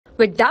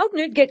With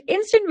Doubtnut, get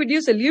instant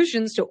video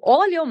solutions to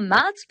all your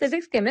maths,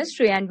 physics,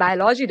 chemistry, and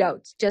biology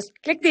doubts. Just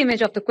click the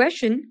image of the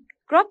question,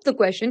 crop the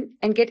question,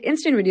 and get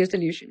instant video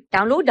solution.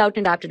 Download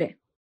Doubtnut app today.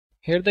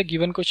 Here the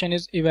given question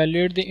is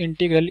evaluate the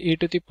integral e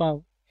to the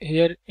power.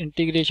 Here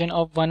integration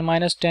of 1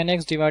 minus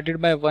 10x divided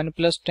by 1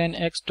 plus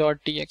 10x dot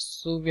dx.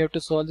 So we have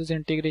to solve this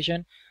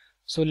integration.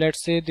 So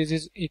let's say this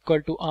is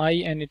equal to I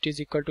and it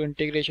is equal to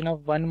integration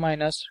of 1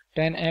 minus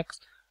 10x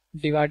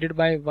divided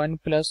by 1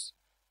 plus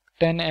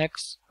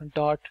 10x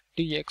dot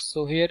dx.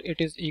 So here it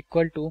is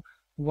equal to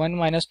 1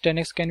 minus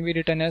 10x can be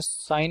written as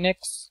sin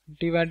x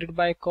divided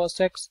by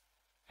cos x,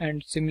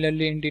 and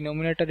similarly in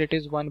denominator it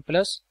is 1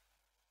 plus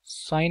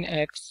sin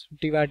x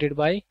divided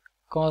by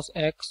cos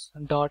x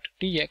dot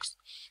dx.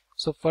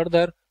 So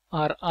further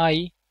our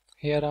I,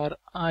 here our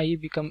I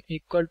become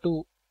equal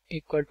to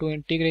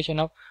integration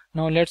of,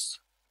 now let's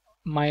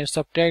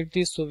subtract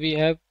this. So we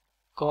have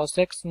cos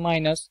x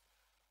minus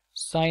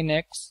sin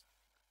x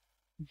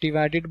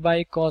divided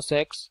by cos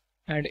x,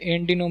 and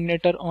in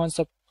denominator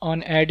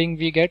on adding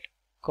we get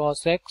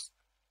cos x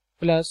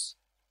plus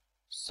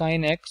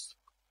sin x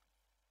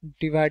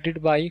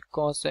divided by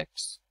cos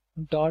x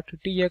dot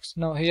dx.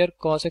 Now here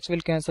cos x will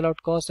cancel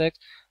out cos x,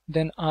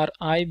 then our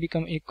I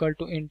become equal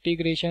to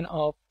integration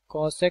of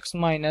cos x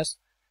minus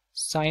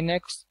sin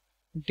x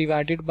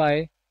divided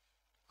by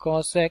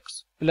cos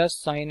x plus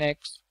sin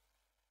x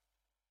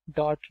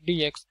dot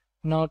dx.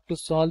 Now to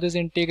solve this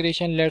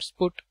integration, let's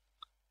put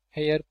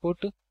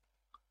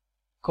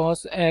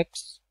cos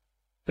x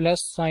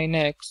plus sin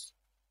x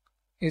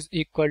is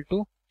equal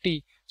to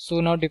t.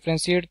 So now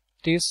differentiate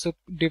this.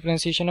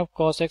 Differentiation of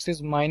cos x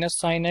is minus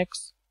sin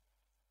x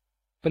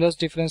plus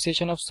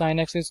differentiation of sin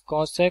x is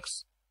cos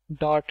x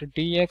dot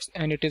dx,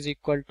 and it is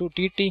equal to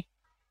dt.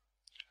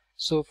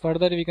 So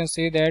further we can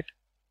say that,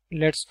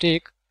 let's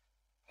take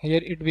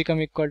here it become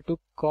equal to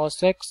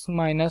cos x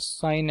minus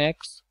sin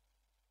x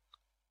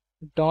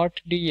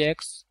dot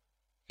dx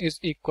is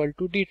equal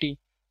to dt.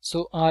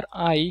 So our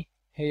I,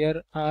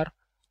 here our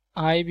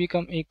I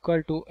become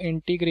equal to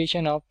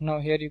integration of, now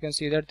here you can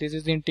see that this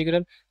is the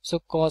integral, so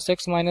cos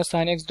x minus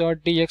sin x dot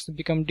dx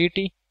become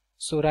dt.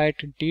 So write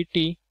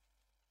dt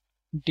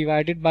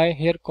divided by,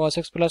 here cos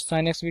x plus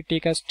sin x we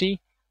take as t,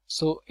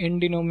 so in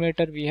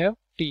denominator we have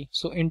t.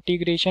 So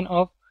integration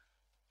of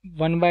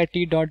 1 by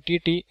t dot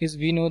dt is,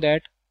 we know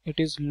that it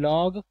is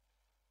log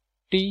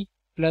t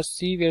plus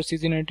c, where c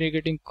is an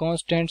integrating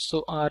constant.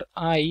 So our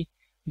I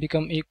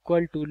become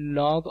equal to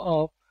log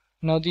of,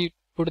 now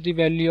put the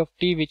value of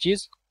t, which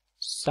is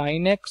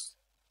sin x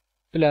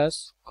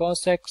plus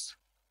cos x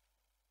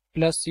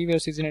plus c, where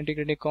c is an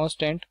integrating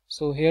constant.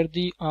 So here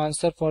the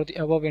answer for the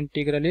above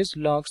integral is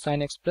log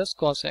sin x plus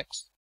cos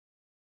x.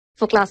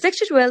 For class 6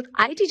 to 12,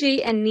 IIT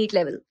JEE and NEET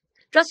level.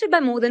 Trusted by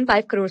more than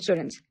 5 crore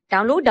students.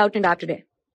 Download Doubtnut app today.